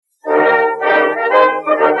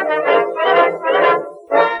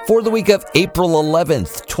For the week of April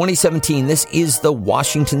 11th, 2017, this is the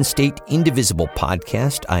Washington State Indivisible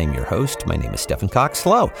podcast. I am your host. My name is Stephen Cox.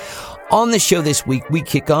 Hello. On the show this week, we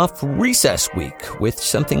kick off Recess Week with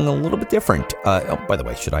something a little bit different. By the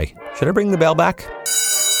way, should I bring the bell back?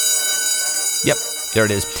 Yep, there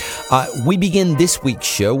it is. We begin this week's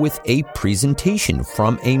show with a presentation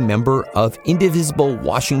from a member of Indivisible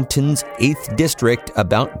Washington's 8th District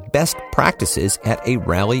about best practices at a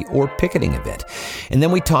rally or picketing event. And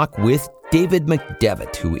then we talk with David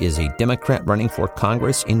McDevitt, who is a Democrat running for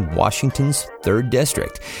Congress in Washington's 3rd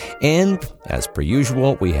District. And as per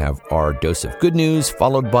usual, we have our dose of good news,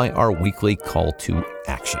 followed by our weekly call to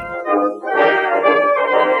action.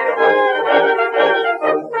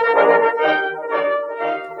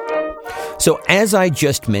 So as I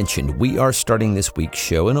just mentioned, we are starting this week's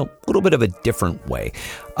show in a little bit of a different way.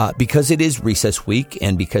 Because it is Recess Week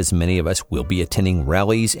and because many of us will be attending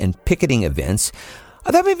rallies and picketing events,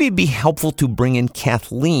 I thought maybe it'd be helpful to bring in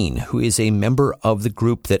Kathleen, who is a member of the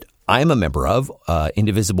group that I'm a member of,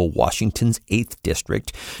 Indivisible Washington's 8th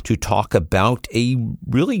District, to talk about a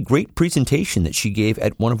really great presentation that she gave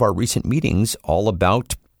at one of our recent meetings all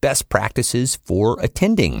about best practices for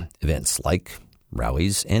attending events like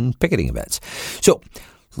rallies and picketing events. So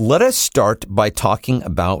let us start by talking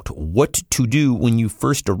about what to do when you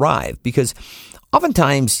first arrive, because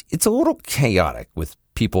oftentimes it's a little chaotic with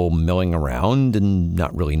people milling around and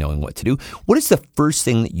not really knowing what to do. What is the first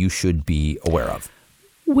thing that you should be aware of?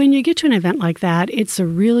 When you get to an event like that, it's a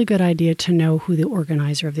really good idea to know who the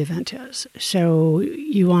organizer of the event is. So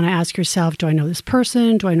you want to ask yourself, do I know this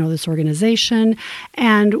person? Do I know this organization?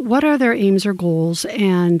 And what are their aims or goals?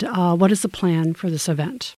 And what is the plan for this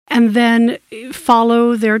event? And then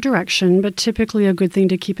follow their direction. But typically a good thing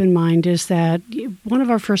to keep in mind is that one of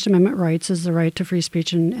our First Amendment rights is the right to free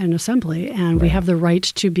speech and assembly. And we have the right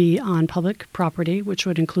to be on public property, which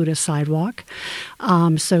would include a sidewalk.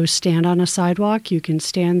 So stand on a sidewalk. You can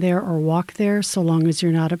stand there or walk there so long as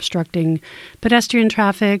you're not obstructing pedestrian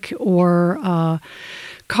traffic or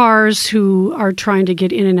cars who are trying to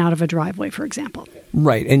get in and out of a driveway, for example.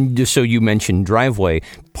 Right. And just so you mentioned driveway,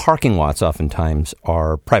 parking lots oftentimes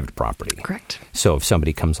are private property. Correct. So if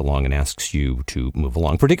somebody comes along and asks you to move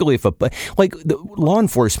along, particularly if law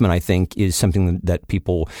enforcement, I think, is something that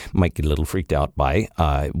people might get a little freaked out by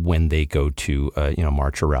when they go to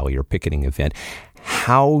march or rally or picketing event.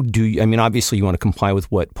 How do you, obviously you want to comply with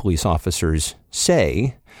what police officers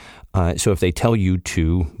say. So if they tell you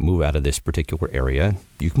to move out of this particular area,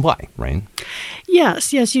 you comply, right?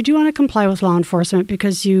 Yes, you do want to comply with law enforcement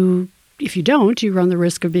because if you don't, you run the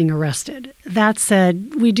risk of being arrested. That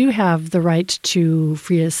said, we do have the right to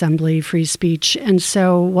free assembly, free speech. And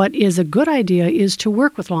so what is a good idea is to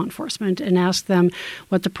work with law enforcement and ask them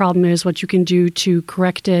what the problem is, what you can do to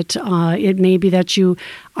correct it. It may be that you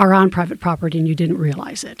are on private property and you didn't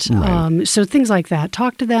realize it. Right. So things like that.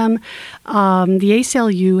 Talk to them. The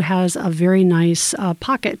ACLU has a very nice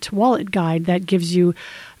pocket wallet guide that gives you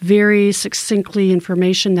very succinctly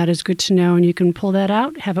information that is good to know, and you can pull that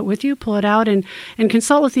out, have it with you, pull it out, and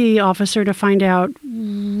consult with the officer to find out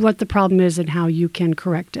what the problem is and how you can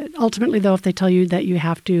correct it. Ultimately, though, if they tell you that you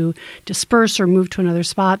have to disperse or move to another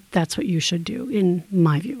spot, that's what you should do, in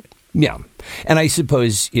my view. Yeah. And I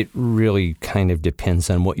suppose it really kind of depends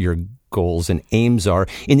on what your goals and aims are.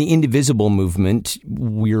 In the Indivisible movement,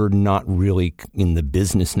 we're not really in the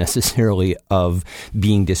business necessarily of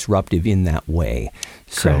being disruptive in that way.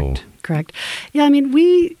 Correct. Yeah,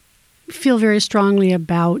 we feel very strongly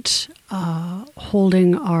about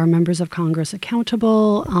holding our members of Congress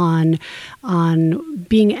accountable on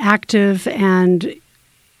being active and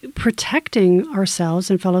protecting ourselves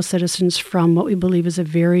and fellow citizens from what we believe is a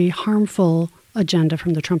very harmful agenda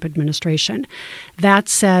from the Trump administration. That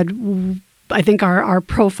said, I think our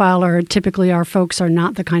profile, or typically our folks, are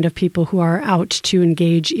not the kind of people who are out to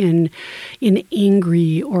engage in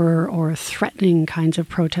angry or threatening kinds of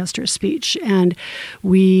protest or speech. And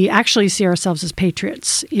we actually see ourselves as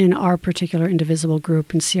patriots in our particular Indivisible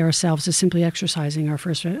group and see ourselves as simply exercising our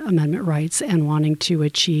First Amendment rights and wanting to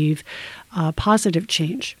achieve positive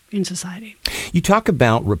change in society. You talk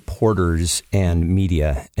about reporters and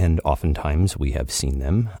media, and oftentimes we have seen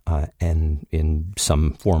them and in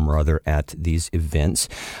some form or other at these events.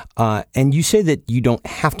 And you say that you don't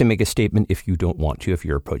have to make a statement if you don't want to, if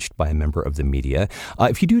you're approached by a member of the media.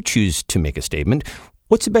 If you do choose to make a statement,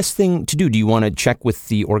 what's the best thing to do? Do you want to check with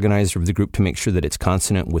the organizer of the group to make sure that it's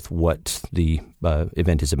consonant with what the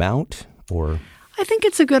event is about, or? I think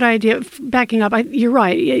it's a good idea. Backing up, you're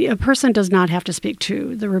right. A person does not have to speak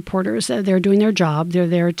to the reporters. They're doing their job. They're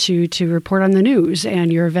there to report on the news,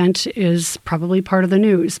 and your event is probably part of the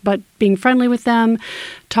news. But being friendly with them,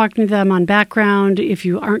 talking to them on background, if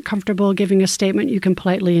you aren't comfortable giving a statement, you can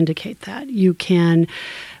politely indicate that. You can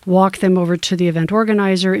walk them over to the event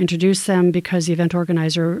organizer, introduce them, because the event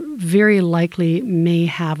organizer very likely may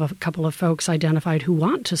have a couple of folks identified who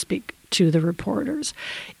want to speak to the reporters.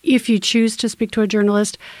 If you choose to speak to a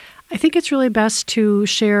journalist, I think it's really best to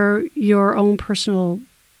share your own personal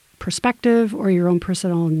perspective or your own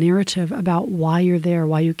personal narrative about why you're there,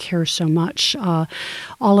 why you care so much.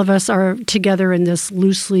 All of us are together in this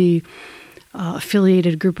loosely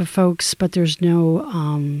affiliated group of folks, but there's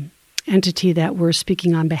no entity that we're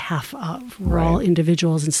speaking on behalf of. We're all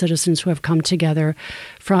individuals and citizens who have come together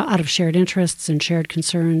out of shared interests and shared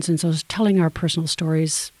concerns. And so telling our personal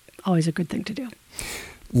stories, always a good thing to do.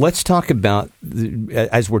 Let's talk about,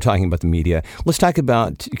 as we're talking about the media, let's talk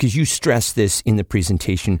about, because you stress this in the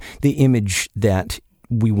presentation, the image that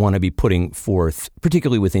we want to be putting forth,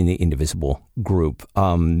 particularly within the Indivisible group.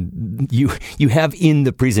 You have in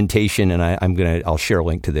the presentation, and I'll share a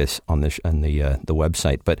link to this on the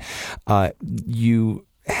website. But you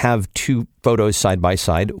have two photos side by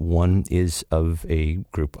side. One is of a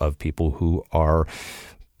group of people who are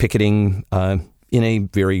picketing in a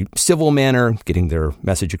very civil manner, getting their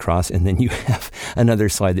message across. And then you have another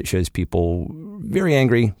slide that shows people very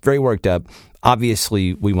angry, very worked up.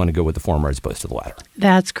 Obviously, we want to go with the former as opposed to the latter.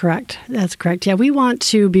 That's correct. Yeah, we want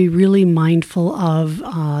to be really mindful of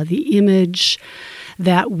the image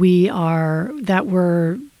that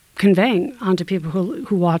we're conveying onto people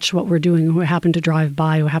who watch what we're doing, who happen to drive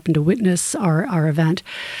by, who happen to witness our event.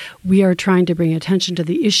 We are trying to bring attention to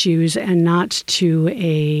the issues and not to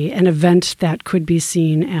an event that could be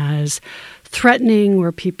seen as threatening,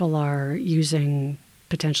 where people are using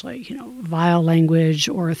potentially, vile language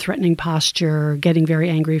or threatening posture, getting very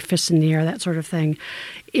angry, fists in the air, that sort of thing.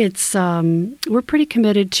 It's we're pretty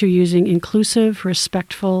committed to using inclusive,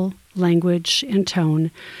 respectful language and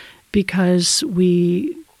tone, because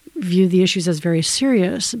we view the issues as very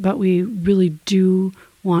serious, but we really do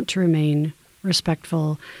want to remain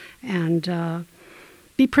respectful and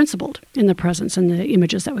be principled in the presence and the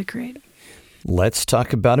images that we create. Let's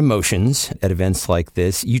talk about emotions at events like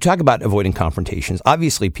this. You talk about avoiding confrontations.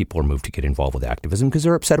 Obviously, people are moved to get involved with activism because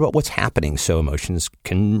they're upset about what's happening, so emotions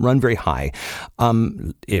can run very high.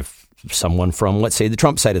 If someone from, let's say, the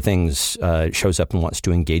Trump side of things shows up and wants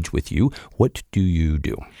to engage with you, what do you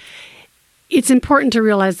do? It's important to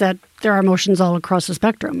realize that there are emotions all across the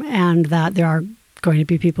spectrum and that there are going to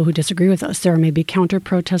be people who disagree with us. There may be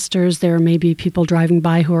counter-protesters. There may be people driving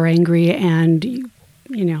by who are angry and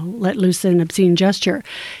let loose an obscene gesture.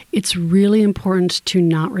 It's really important to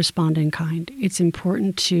not respond in kind. It's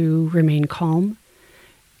important to remain calm,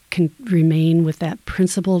 can remain with that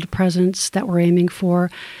principled presence that we're aiming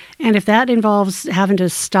for. And if that involves having to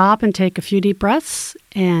stop and take a few deep breaths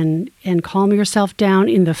and calm yourself down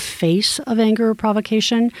in the face of anger or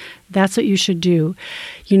provocation, that's what you should do.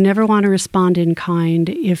 You never want to respond in kind.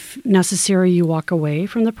 If necessary, you walk away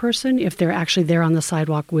from the person. If they're actually there on the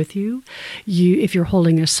sidewalk with you, if you're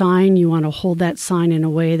holding a sign, you want to hold that sign in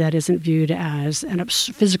a way that isn't viewed as a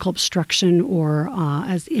physical obstruction or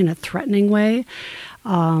as in a threatening way.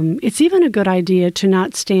 It's even a good idea to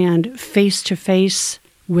not stand face to face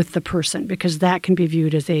with the person, because that can be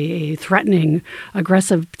viewed as a threatening,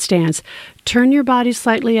 aggressive stance. Turn your body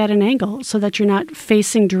slightly at an angle so that you're not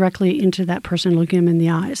facing directly into that person, looking them in the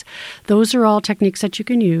eyes. Those are all techniques that you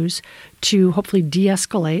can use to hopefully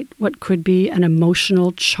de-escalate what could be an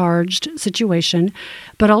emotional, charged situation.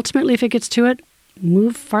 But ultimately, if it gets to it,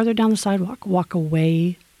 move farther down the sidewalk, walk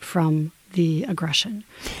away from the aggression.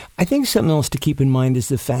 I think something else to keep in mind is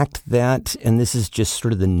the fact that, and this is just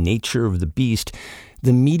sort of the nature of the beast,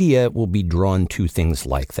 the media will be drawn to things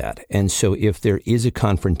like that. And so if there is a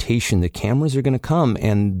confrontation, the cameras are going to come,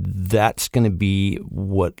 and that's going to be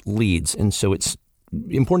what leads. And so it's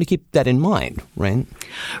important to keep that in mind, right?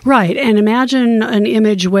 Right. And imagine an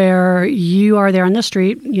image where you are there on the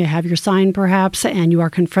street, you have your sign perhaps, and you are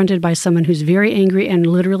confronted by someone who's very angry and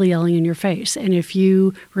literally yelling in your face. And if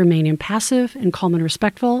you remain impassive and calm and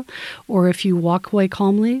respectful, or if you walk away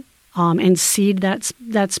calmly, and cede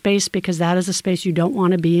that space, because that is a space you don't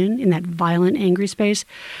want to be in that violent, angry space,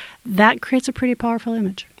 that creates a pretty powerful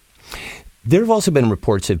image. There have also been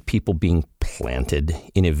reports of people being planted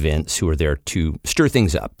in events who are there to stir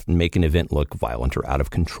things up and make an event look violent or out of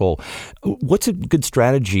control. What's a good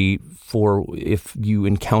strategy for if you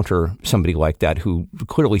encounter somebody like that who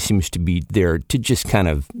clearly seems to be there to just kind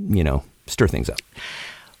of, stir things up?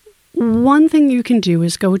 One thing you can do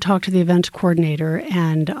is go talk to the event coordinator,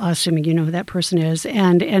 and assuming you know who that person is,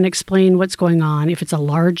 and explain what's going on. If it's a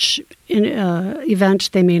large event,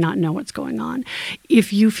 they may not know what's going on.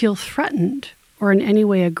 If you feel threatened or in any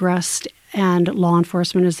way aggressed and law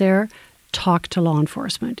enforcement is there, talk to law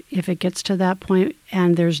enforcement. If it gets to that point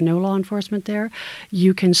and there's no law enforcement there,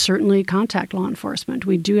 you can certainly contact law enforcement.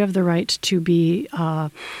 We do have the right to be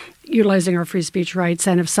utilizing our free speech rights.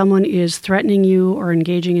 And if someone is threatening you or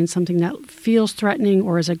engaging in something that feels threatening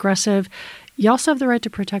or is aggressive, you also have the right to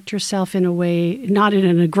protect yourself in a way, not in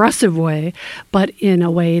an aggressive way, but in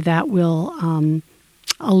a way that will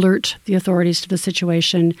alert the authorities to the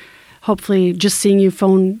situation. Hopefully, just seeing you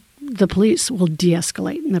phone the police will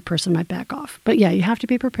de-escalate and the person might back off. But yeah, you have to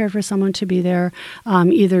be prepared for someone to be there,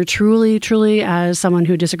 either truly as someone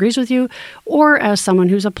who disagrees with you or as someone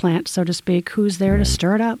who's a plant, so to speak, who's there to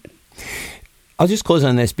stir it up. I'll just close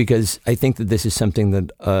on this because I think that this is something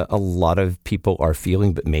that a lot of people are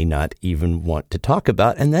feeling but may not even want to talk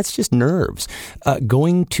about, and that's just nerves.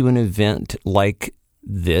 Going to an event like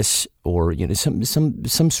this, or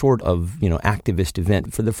some sort of activist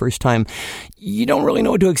event for the first time, you don't really know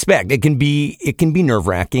what to expect. It can be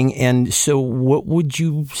nerve-wracking. And so, what would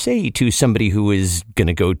you say to somebody who is going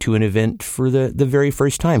to go to an event for the very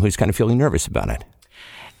first time, who's kind of feeling nervous about it?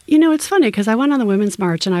 It's funny because I went on the Women's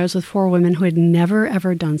March and I was with 4 women who had never,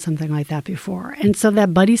 ever done something like that before. And so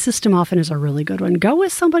that buddy system often is a really good one. Go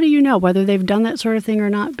with somebody whether they've done that sort of thing or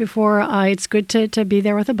not before. It's good to be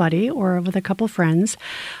there with a buddy or with a couple friends.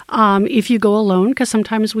 If you go alone, because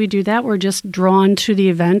sometimes we do that, we're just drawn to the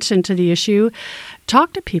event and to the issue.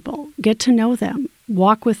 Talk to people. Get to know them.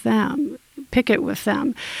 Walk with them. Picket with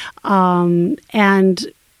them.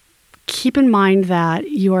 And keep in mind that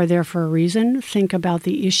you are there for a reason. Think about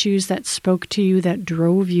the issues that spoke to you, that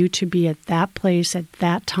drove you to be at that place, at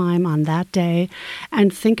that time, on that day.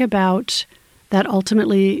 And think about that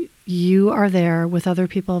ultimately you are there with other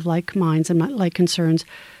people of like minds and like concerns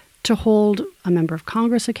to hold a member of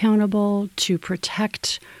Congress accountable, to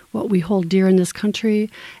protect what we hold dear in this country,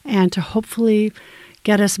 and to hopefully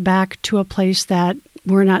get us back to a place that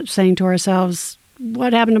we're not saying to ourselves,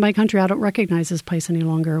 what happened to my country? I don't recognize this place any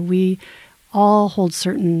longer. We all hold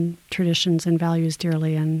certain traditions and values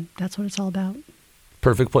dearly, and that's what it's all about.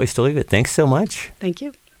 Perfect place to leave it. Thanks so much. Thank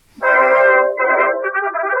you.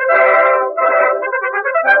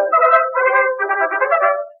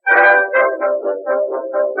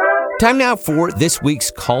 Time now for this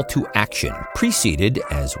week's call to action, preceded,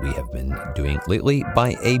 as we have been doing lately,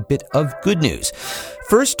 by a bit of good news.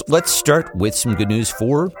 First, let's start with some good news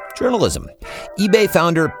for journalism. eBay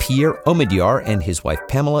founder Pierre Omidyar and his wife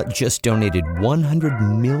Pamela just donated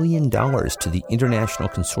 $100 million to the International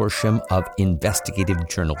Consortium of Investigative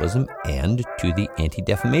Journalism and to the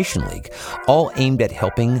Anti-Defamation League, all aimed at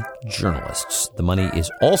helping journalists. The money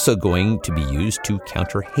is also going to be used to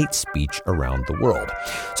counter hate speech around the world.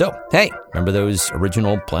 So, hey, remember those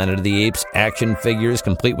original Planet of the Apes action figures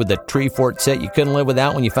complete with the tree fort set you couldn't live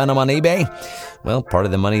without when you found them on eBay? Well, part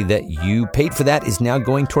of the money that you paid for that is now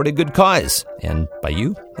going toward a good cause. And by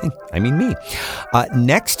you, I mean me.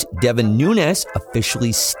 Next, Devin Nunes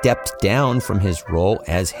officially stepped down from his role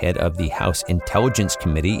as head of the House Intelligence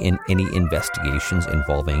Committee in any investigations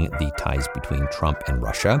involving the ties between Trump and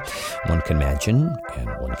Russia. One can imagine, and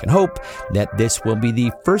one can hope, that this will be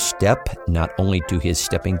the first step not only to his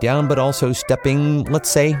stepping down, but also stepping, let's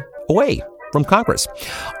say, away from Congress.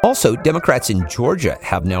 Also, Democrats in Georgia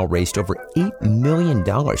have now raised over $8 million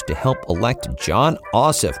to help elect John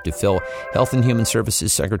Ossoff to fill Health and Human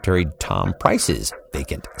Services Secretary Tom Price's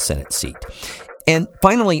vacant Senate seat. And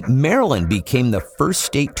finally, Maryland became the first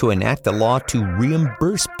state to enact a law to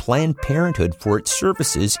reimburse Planned Parenthood for its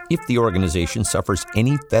services if the organization suffers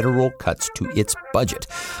any federal cuts to its budget.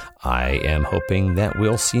 I am hoping that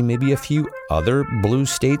we'll see maybe a few other blue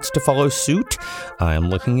states to follow suit. I'm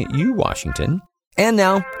looking at you, Washington. And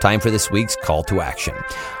now, time for this week's call to action.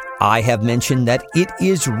 I have mentioned that it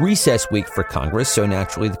is recess week for Congress, so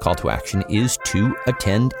naturally the call to action is to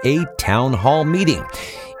attend a town hall meeting.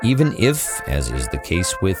 Even if, as is the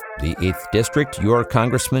case with the 8th District, your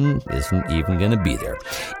congressman isn't even going to be there.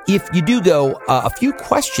 If you do go, a few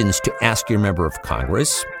questions to ask your member of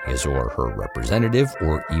Congress, his or her representative,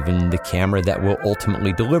 or even the camera that will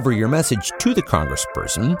ultimately deliver your message to the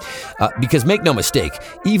congressperson. Because make no mistake,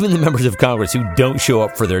 even the members of Congress who don't show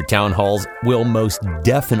up for their town halls will most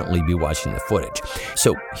definitely be watching the footage.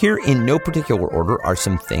 So here in no particular order are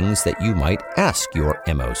some things that you might ask your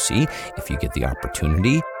MOC if you get the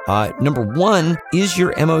opportunity. Number one, is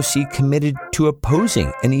your MOC committed to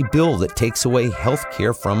opposing any bill that takes away health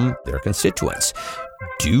care from their constituents?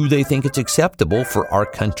 Do they think it's acceptable for our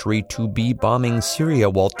country to be bombing Syria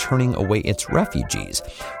while turning away its refugees?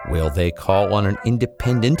 Will they call on an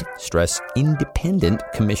independent, stress independent,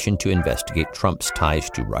 commission to investigate Trump's ties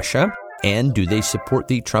to Russia? And do they support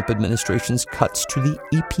the Trump administration's cuts to the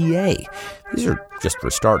EPA? These are just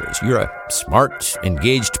for starters. You're a smart,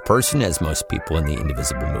 engaged person, as most people in the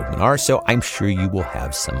Indivisible movement are, so I'm sure you will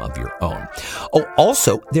have some of your own. Oh,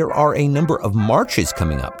 also, there are a number of marches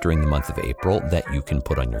coming up during the month of April that you can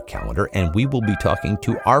put on your calendar, and we will be talking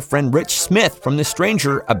to our friend Rich Smith from The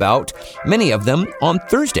Stranger about many of them on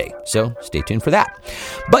Thursday, so stay tuned for that.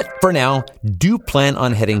 But for now, do plan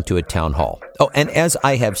on heading to a town hall. Oh, and as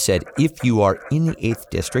I have said, if you are in the 8th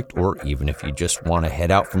District, or even if you just want to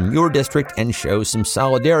head out from your district and show some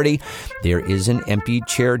solidarity, there is an empty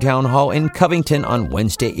chair town hall in Covington on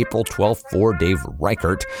Wednesday, April 12th for Dave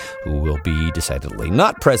Reichert, who will be decidedly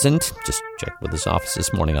not present. Just checked with his office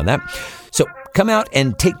this morning on that. So come out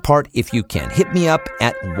and take part if you can. Hit me up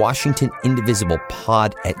at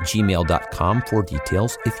WashingtonIndivisiblePod@gmail.com for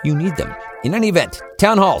details if you need them. In any event,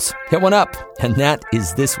 town halls, hit one up. And that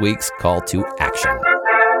is this week's call to action.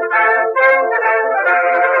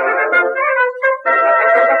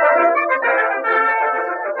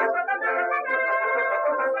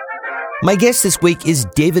 My guest this week is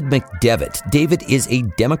David McDevitt. David is a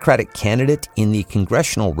Democratic candidate in the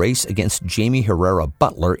congressional race against Jamie Herrera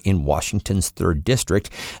Butler in Washington's 3rd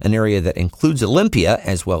District, an area that includes Olympia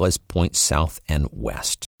as well as points south and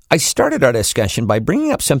west. I started our discussion by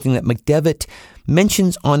bringing up something that McDevitt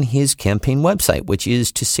mentions on his campaign website, which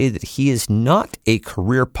is to say that he is not a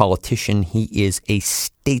career politician, he is a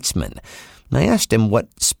statesman. And I asked him what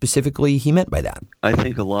specifically he meant by that. I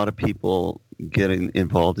think a lot of people get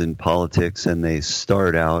involved in politics and they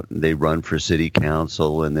start out, they run for city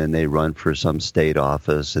council, and then they run for some state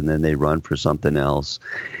office, and then they run for something else.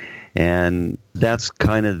 And that's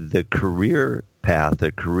kind of the career path,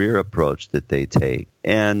 the career approach that they take.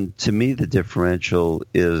 And to me, the differential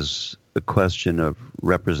is a question of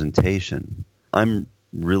representation. I'm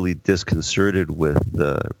really disconcerted with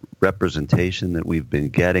the representation that we've been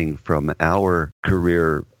getting from our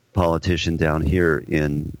career politician down here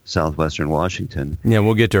in southwestern Washington. Yeah,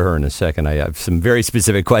 we'll get to her in a second. I have some very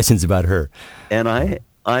specific questions about her. And I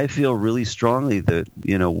feel really strongly that,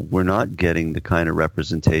 we're not getting the kind of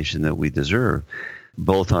representation that we deserve,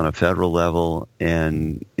 both on a federal level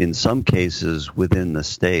and in some cases within the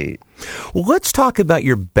state. Well, let's talk about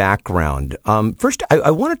your background. First,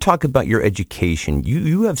 I want to talk about your education.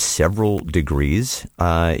 You have several degrees.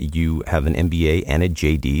 You have an MBA and a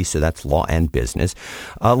JD, so that's law and business.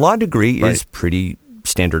 A law degree is pretty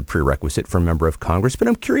standard prerequisite for a member of Congress, but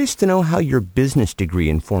I'm curious to know how your business degree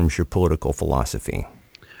informs your political philosophy.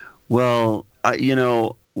 Well,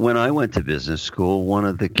 when I went to business school, one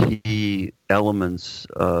of the key elements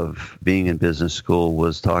of being in business school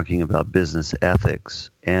was talking about business ethics.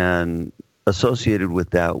 And associated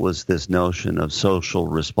with that was this notion of social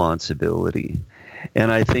responsibility. And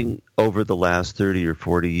I think over the last 30 or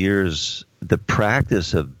 40 years, the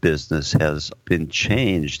practice of business has been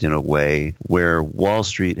changed in a way where Wall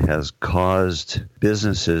Street has caused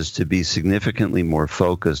businesses to be significantly more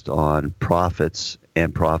focused on profits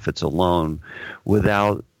and profits alone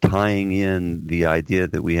without tying in the idea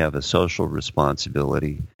that we have a social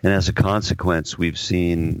responsibility. And as a consequence, we've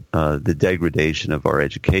seen the degradation of our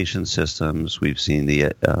education systems. We've seen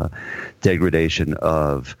the degradation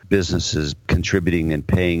of businesses contributing and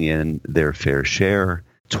paying in their fair share.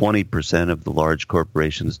 20% of the large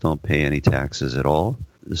corporations don't pay any taxes at all.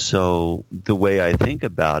 So the way I think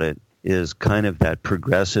about it is kind of that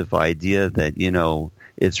progressive idea that,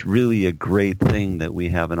 it's really a great thing that we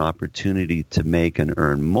have an opportunity to make and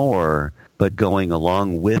earn more, but going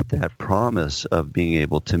along with that promise of being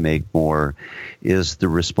able to make more is the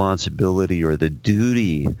responsibility or the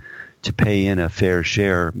duty to pay in a fair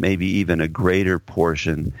share, maybe even a greater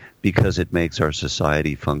portion, because it makes our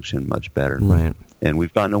society function much better. Right. And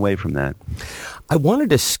we've gotten away from that. I want to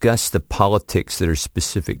discuss the politics that are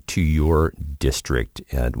specific to your district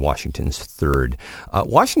at Washington's 3rd.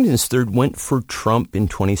 Washington's 3rd went for Trump in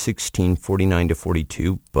 2016,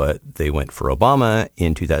 49-42, but they went for Obama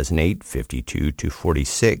in 2008,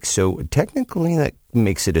 52-46. So technically that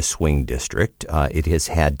makes it a swing district. It has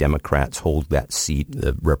had Democrats hold that seat,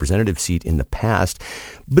 the representative seat, in the past,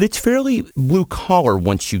 but it's fairly blue collar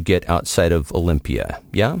once you get outside of Olympia,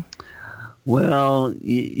 yeah? Well,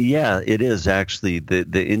 yeah, it is actually.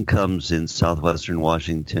 The incomes in southwestern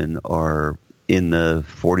Washington are in the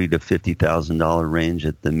 $40,000 to $50,000 range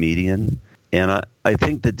at the median. And I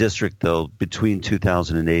think the district, though, between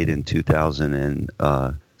 2008 and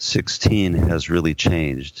 2016, 2016 has really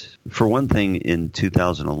changed. For one thing, in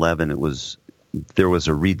 2011, there was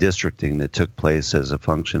a redistricting that took place as a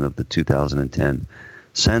function of the 2010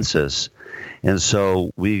 census. And so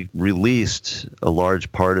we released a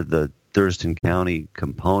large part of the Thurston County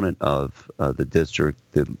component of the district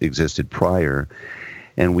that existed prior,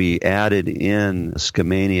 and we added in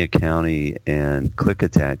Skamania County and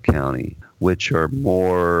Klickitat County, which are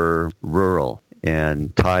more rural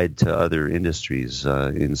and tied to other industries.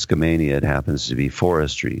 In Skamania, it happens to be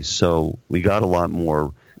forestry. So we got a lot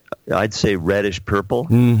more, I'd say, reddish purple.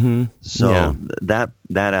 Mm-hmm. So that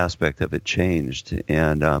aspect of it changed.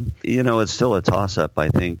 And, it's still a toss-up, I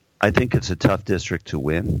think. I think it's a tough district to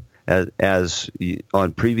win. As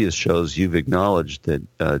on previous shows, you've acknowledged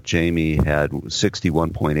that Jamie had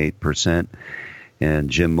 61.8% and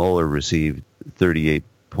Jim Moeller received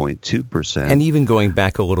 38.2%. And even going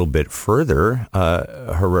back a little bit further,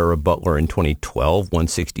 Herrera Butler in 2012 won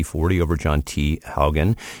 60-40 over John T.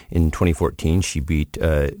 Haugen. In 2014, she beat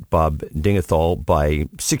Bob Dingathal by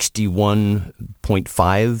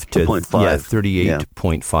 61.5 to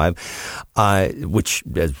 38.5, which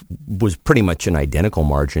was pretty much an identical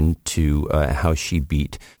margin to how she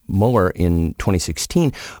beat Mueller in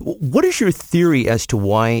 2016. What is your theory as to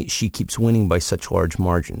why she keeps winning by such large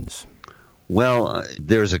margins? Well,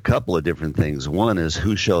 there's a couple of different things. One is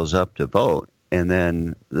who shows up to vote. And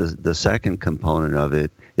then the second component of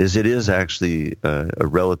it is actually a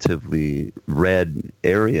relatively red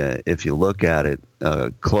area if you look at it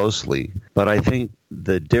closely. But I think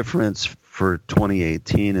the difference for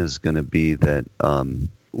 2018 is going to be that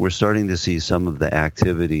we're starting to see some of the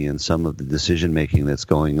activity and some of the decision-making that's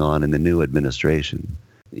going on in the new administration.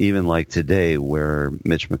 Even like today where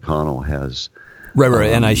Mitch McConnell has...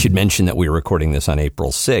 Right. And I should mention that we're recording this on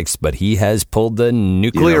April 6th, but he has pulled the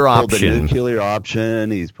nuclear option.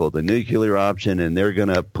 He's pulled the nuclear option, and they're going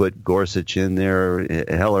to put Gorsuch in there,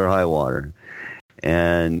 hell or high water.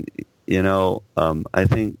 And, I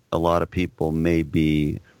think a lot of people may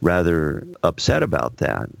be rather upset about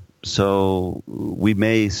that. So we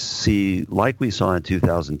may see, like we saw in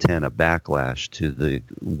 2010, a backlash to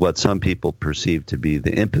what some people perceive to be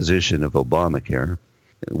the imposition of Obamacare.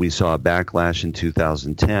 We saw a backlash in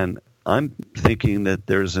 2010. I'm thinking that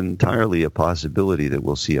there's entirely a possibility that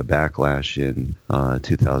we'll see a backlash in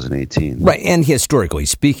 2018. Right, and historically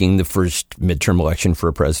speaking, the first midterm election for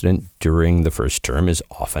a president during the first term is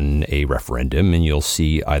often a referendum, and you'll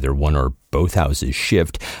see either one or both houses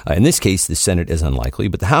shift. In this case, the Senate is unlikely,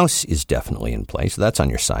 but the House is definitely in place, so that's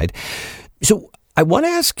on your side. So I want to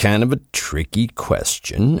ask kind of a tricky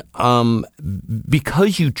question.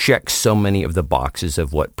 Because you check so many of the boxes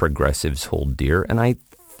of what progressives hold dear, and I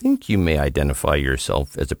think you may identify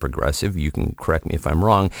yourself as a progressive. You can correct me if I'm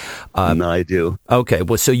wrong. No, I do. Okay.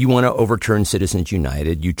 Well, so you want to overturn Citizens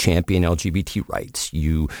United. You champion LGBT rights.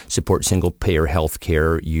 You support single-payer health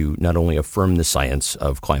care. You not only affirm the science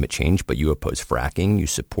of climate change, but you oppose fracking. You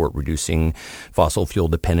support reducing fossil fuel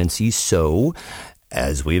dependency. So,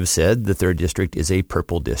 as we've said, the 3rd District is a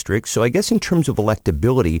purple district. So I guess in terms of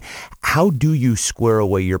electability, how do you square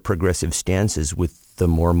away your progressive stances with the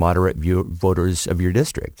more moderate voters of your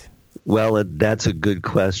district? Well, that's a good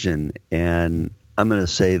question. And I'm going to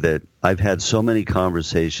say that I've had so many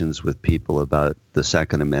conversations with people about the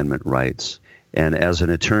Second Amendment rights. And as an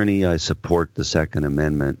attorney, I support the Second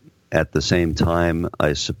Amendment. At the same time,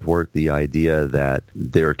 I support the idea that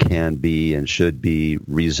there can be and should be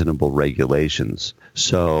reasonable regulations.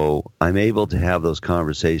 So I'm able to have those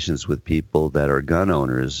conversations with people that are gun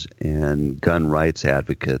owners and gun rights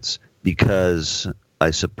advocates because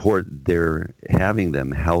I support their having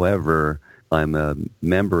them. However, I'm a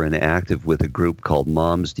member and active with a group called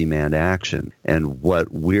Moms Demand Action. And what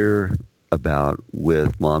we're about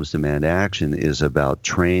with Moms Demand Action is about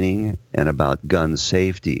training and about gun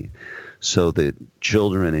safety so that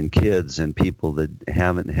children and kids and people that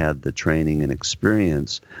haven't had the training and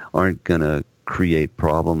experience aren't going to create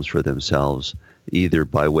problems for themselves either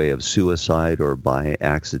by way of suicide or by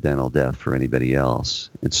accidental death for anybody else.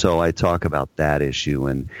 And so I talk about that issue,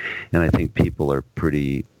 and I think people are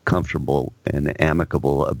pretty comfortable and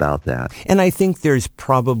amicable about that. And I think there's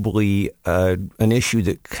probably an issue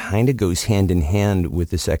that kind of goes hand in hand with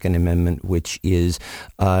the Second Amendment, which is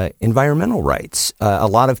environmental rights. A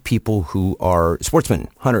lot of people who are sportsmen,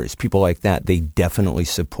 hunters, people like that, they definitely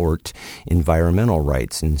support environmental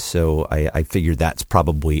rights. And so I figure that's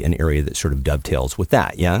probably an area that sort of dovetails with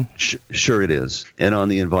that, yeah? Sure it is. And on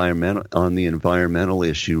the environmental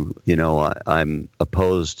issue, I'm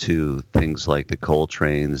opposed to things like the coal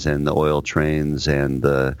trains and the oil trains and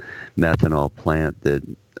the methanol plant, that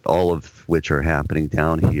all of which are happening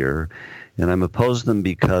down here. And I'm opposed to them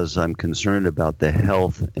because I'm concerned about the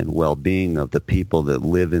health and well-being of the people that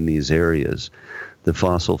live in these areas. The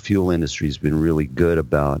fossil fuel industry has been really good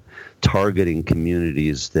about targeting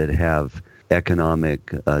communities that have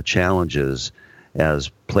economic challenges as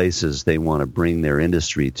places they want to bring their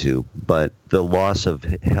industry to. But the loss of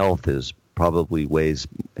health is probably weighs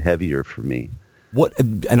heavier for me. What,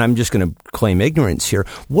 and I'm just going to claim ignorance here,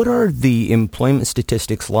 what are the employment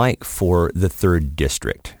statistics like for the 3rd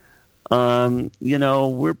District?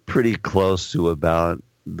 We're pretty close to about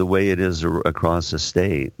the way it is across the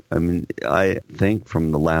state. I mean, I think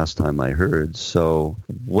from the last time I heard. So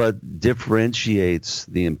what differentiates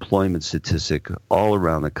the employment statistic all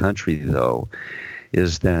around the country, though,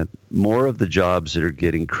 is that more of the jobs that are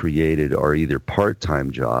getting created are either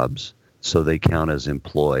part-time jobs, so they count as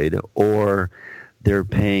employed, or they're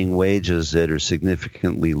paying wages that are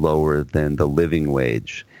significantly lower than the living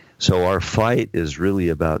wage. So our fight is really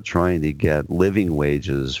about trying to get living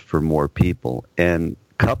wages for more people and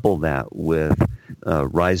couple that with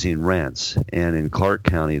rising rents. And in Clark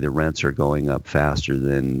County, the rents are going up faster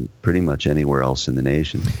than pretty much anywhere else in the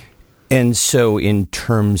nation. And so in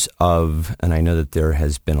terms of, and I know that there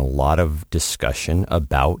has been a lot of discussion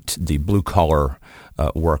about the blue-collar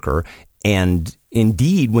worker, and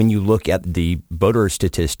indeed, when you look at the voter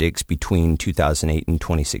statistics between 2008 and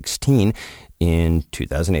 2016, in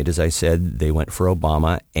 2008, as I said, they went for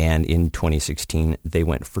Obama, and in 2016, they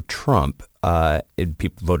went for Trump.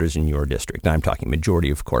 Voters in your district, and I'm talking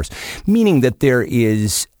majority, of course, meaning that there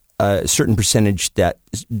is a certain percentage that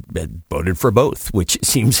voted for both, which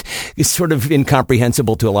seems sort of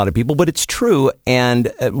incomprehensible to a lot of people, but it's true.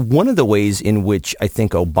 And one of the ways in which I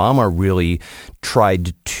think Obama really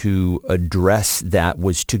tried to address that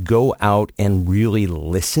was to go out and really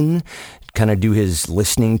listen, kind of do his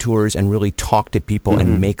listening tours and really talk to people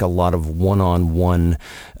and make a lot of one-on-one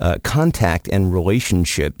contact and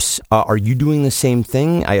relationships. Are you doing the same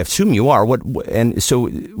thing? I assume you are. What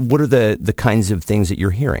are the kinds of things that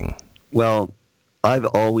you're hearing? Well, I've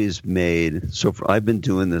always I've been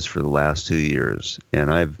doing this for the last 2 years,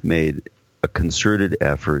 and I've made a concerted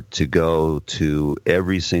effort to go to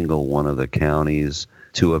every single one of the counties,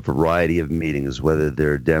 to a variety of meetings, whether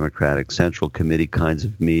they're Democratic Central Committee kinds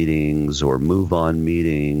of meetings or move-on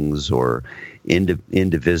meetings or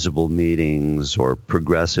indivisible meetings or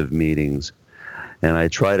progressive meetings. And I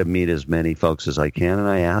try to meet as many folks as I can, and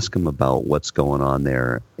I ask them about what's going on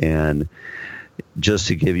there. And just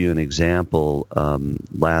to give you an example,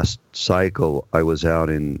 last cycle I was out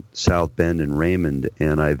in South Bend and Raymond,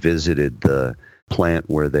 and I visited the plant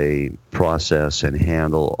where they process and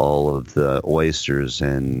handle all of the oysters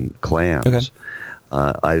and clams. Okay.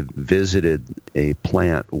 I visited a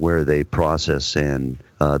plant where they process and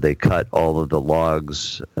they cut all of the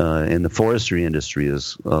logs. And the forestry industry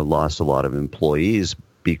has lost a lot of employees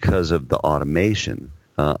because of the automation.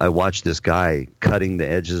 I watched this guy cutting the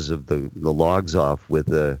edges of the logs off with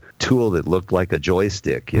a tool that looked like a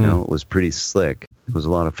joystick. It was pretty slick. It was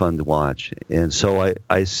a lot of fun to watch. And so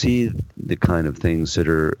I see the kind of things that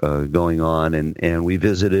are going on. And we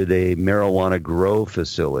visited a marijuana grow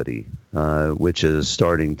facility, which is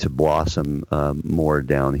starting to blossom more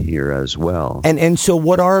down here as well. And so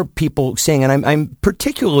what are people saying? And I'm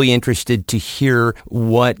particularly interested to hear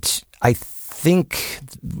what I think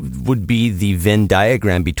would be the Venn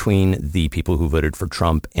diagram between the people who voted for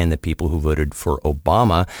Trump and the people who voted for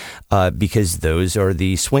Obama, because those are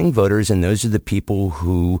the swing voters, and those are the people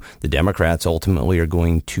who the Democrats ultimately are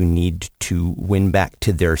going to need to win back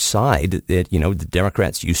to their side. That, the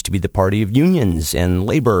Democrats used to be the party of unions and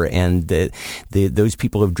labor, and those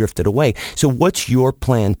people have drifted away. So what's your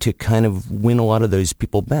plan to kind of win a lot of those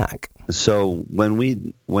people back? So when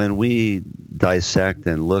we dissect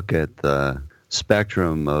and look at the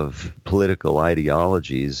spectrum of political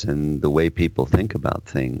ideologies and the way people think about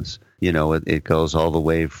things, it goes all the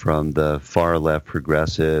way from the far left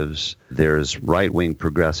progressives. There's right-wing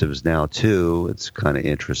progressives now too. It's kind of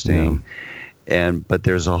interesting. But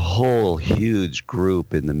there's a whole huge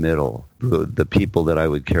group in the middle, the people that I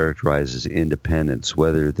would characterize as independents,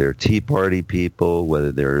 whether they're Tea Party people,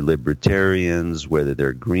 whether they're libertarians, whether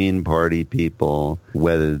they're Green Party people,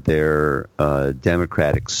 whether they're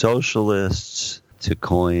Democratic socialists, to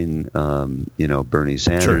coin, Bernie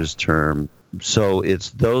Sanders' term. So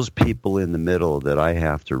it's those people in the middle that I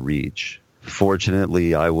have to reach.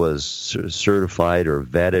 Fortunately, I was certified or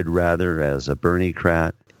vetted, rather, as a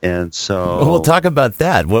Bernie-crat. And so, well, we'll talk about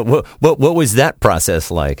that. What was that process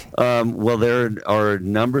like? Well, there are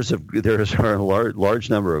a large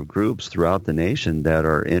number of groups throughout the nation that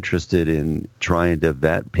are interested in trying to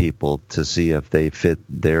vet people to see if they fit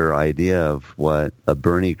their idea of what a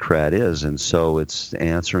Bernie-crat is, and so it's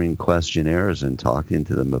answering questionnaires and talking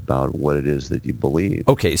to them about what it is that you believe.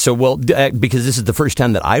 Okay, so because this is the first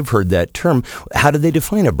time that I've heard that term, how do they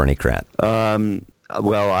define a Bernie-crat?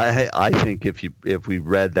 Well, I think if we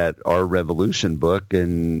read that Our Revolution book,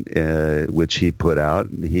 and which he put out,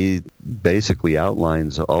 he basically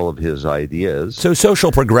outlines all of his ideas. So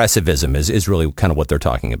social progressivism is really kind of what they're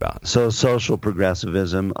talking about. So social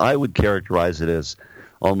progressivism, I would characterize it as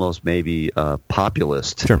almost maybe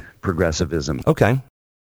populist progressivism. Okay.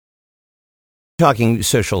 Talking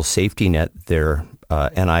social safety net there,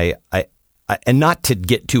 and not to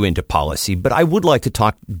get too into policy, but I would like to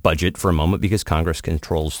talk budget for a moment because Congress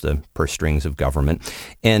controls the purse strings of government.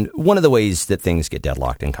 And one of the ways that things get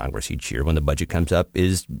deadlocked in Congress each year when the budget comes up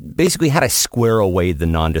is basically how to square away the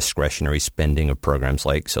non-discretionary spending of programs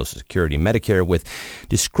like Social Security and Medicare with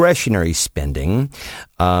discretionary spending.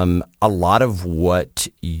 A lot of what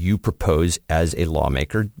you propose as a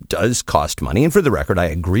lawmaker does cost money. And for the record, I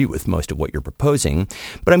agree with most of what you're proposing.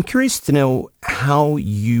 But I'm curious to know how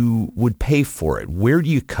you would pay for it. Where do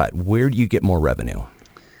you cut? Where do you get more revenue?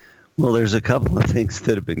 Well, there's a couple of things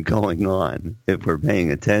that have been going on. If we're paying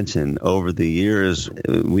attention, over the years,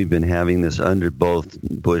 we've been having this under both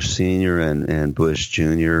Bush Sr. and Bush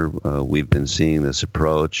Jr. We've been seeing this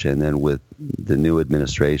approach. And then with the new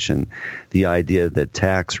administration, the idea that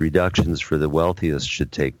tax reductions for the wealthiest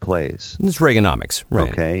should take place. It's Reaganomics,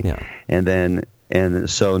 right? Okay. Yeah. And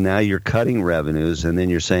so now you're cutting revenues, and then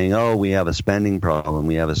you're saying, oh, we have a spending problem.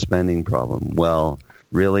 We have a spending problem. Well,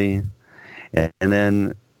 really? And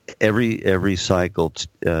then every cycle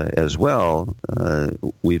as well,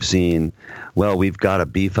 we've seen, well, we've got to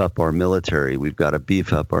beef up our military. We've got to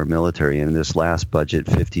beef up our military. And in this last budget,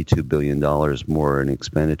 $52 billion more in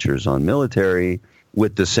expenditures on military,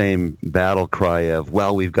 with the same battle cry of,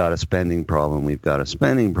 well, we've got a spending problem. We've got a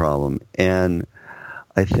spending problem. And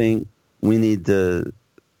I think we need to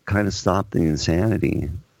kind of stop the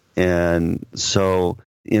insanity. And so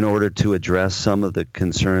in order to address some of the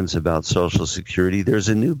concerns about Social Security, there's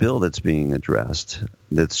a new bill that's being addressed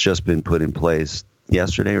that's just been put in place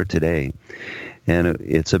yesterday or today. And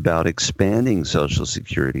it's about expanding Social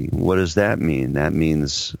Security. What does that mean? That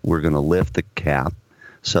means we're going to lift the cap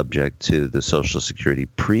subject to the Social Security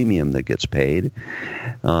premium that gets paid,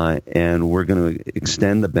 and we're going to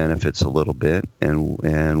extend the benefits a little bit, and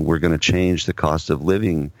we're going to change the cost of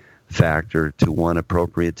living factor to one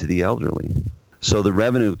appropriate to the elderly. So the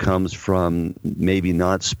revenue comes from maybe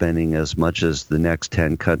not spending as much as the next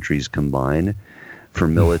 10 countries combined for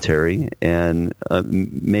military, and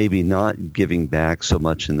maybe not giving back so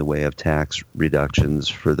much in the way of tax reductions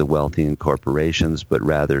for the wealthy and corporations, but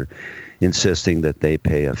rather insisting that they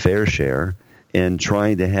pay a fair share and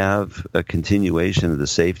trying to have a continuation of the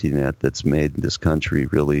safety net that's made this country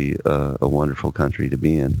really a wonderful country to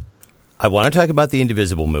be in. I want to talk about the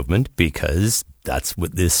Indivisible movement because that's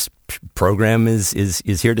what this program is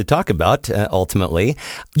here to talk about, ultimately.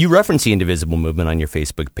 You reference the Indivisible movement on your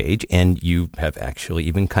Facebook page, and you have actually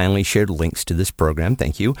even kindly shared links to this program.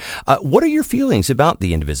 Thank you. What are your feelings about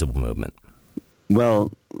the Indivisible movement?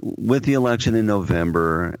 Well, with the election in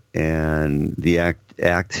November and the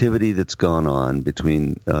activity that's gone on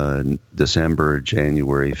between December,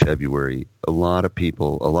 January, February, a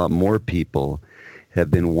lot more people have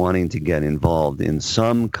been wanting to get involved in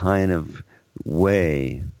some kind of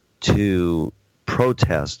way to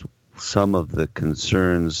protest some of the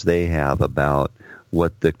concerns they have about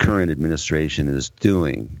what the current administration is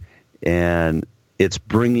doing. And it's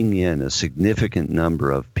bringing in a significant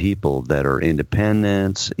number of people that are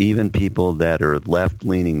independents, even people that are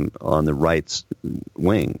left-leaning on the right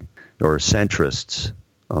wing or centrists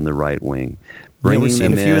on the right wing. Bringing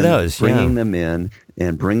them in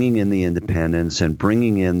and bringing in the independents and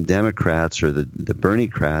bringing in Democrats or the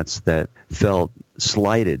Bernie-crats that felt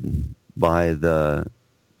slighted by the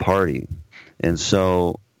party. And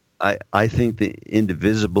so I think the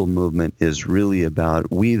Indivisible movement is really about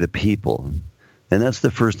we the people. And that's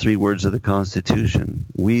the first three words of the Constitution.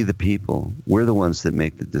 We the people. We're the ones that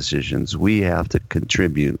make the decisions. We have to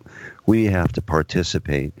contribute. We have to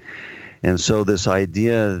participate. And so this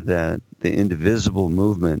idea that the Indivisible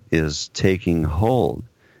movement is taking hold,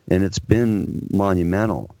 and it's been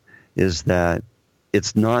monumental, is that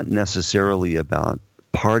it's not necessarily about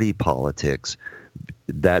party politics,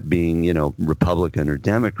 that being, Republican or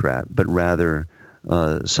Democrat, but rather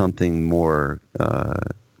something more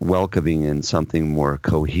welcoming and something more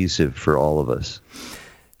cohesive for all of us.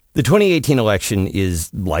 The 2018 election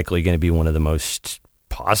is likely going to be one of the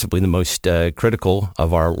possibly the most critical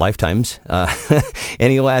of our lifetimes.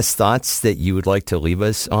 Any last thoughts that you would like to leave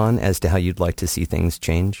us on as to how you'd like to see things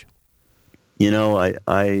change?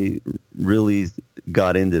 I really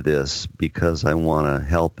got into this because I want to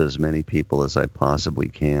help as many people as I possibly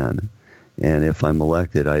can. And if I'm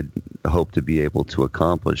elected, I hope to be able to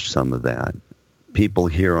accomplish some of that. People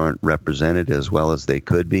here aren't represented as well as they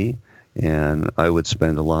could be, and I would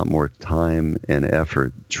spend a lot more time and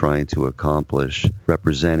effort trying to accomplish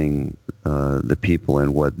representing the people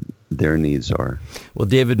and what their needs are. Well,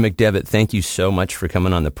 David McDevitt, thank you so much for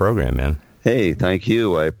coming on the program, man. Hey, thank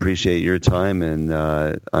you. I appreciate your time, and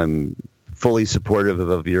I'm fully supportive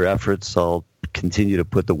of your efforts. I'll continue to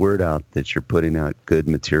put the word out that you're putting out good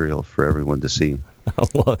material for everyone to see.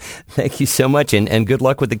 Well, thank you so much, and good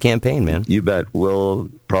luck with the campaign, man. You bet. We'll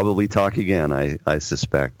probably talk again, I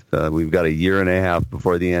suspect. We've got a year and a half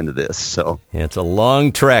before the end of this, so... Yeah, it's a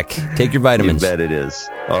long trek. Take your vitamins. You bet it is.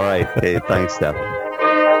 All right. Hey, thanks, Steph.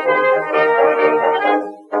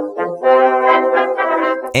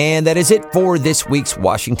 And that is it for this week's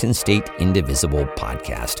Washington State Indivisible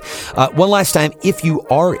podcast. One last time, if you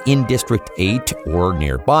are in District 8 or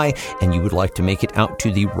nearby and you would like to make it out to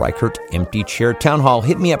the Reichert Empty Chair Town Hall,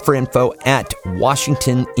 hit me up for info at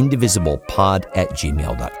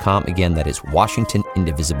WashingtonIndivisiblePod@gmail.com. Again, that is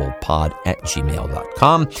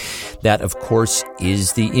WashingtonIndivisiblePod@gmail.com. That, of course,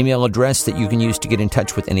 is the email address that you can use to get in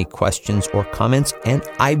touch with any questions or comments, and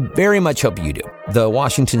I very much hope you do. The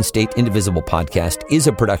Washington State Indivisible podcast is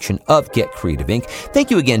a production of Get Creative Inc.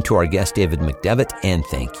 Thank you again to our guest, David McDevitt, and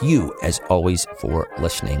thank you, as always, for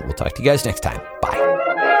listening. We'll talk to you guys next time. Bye.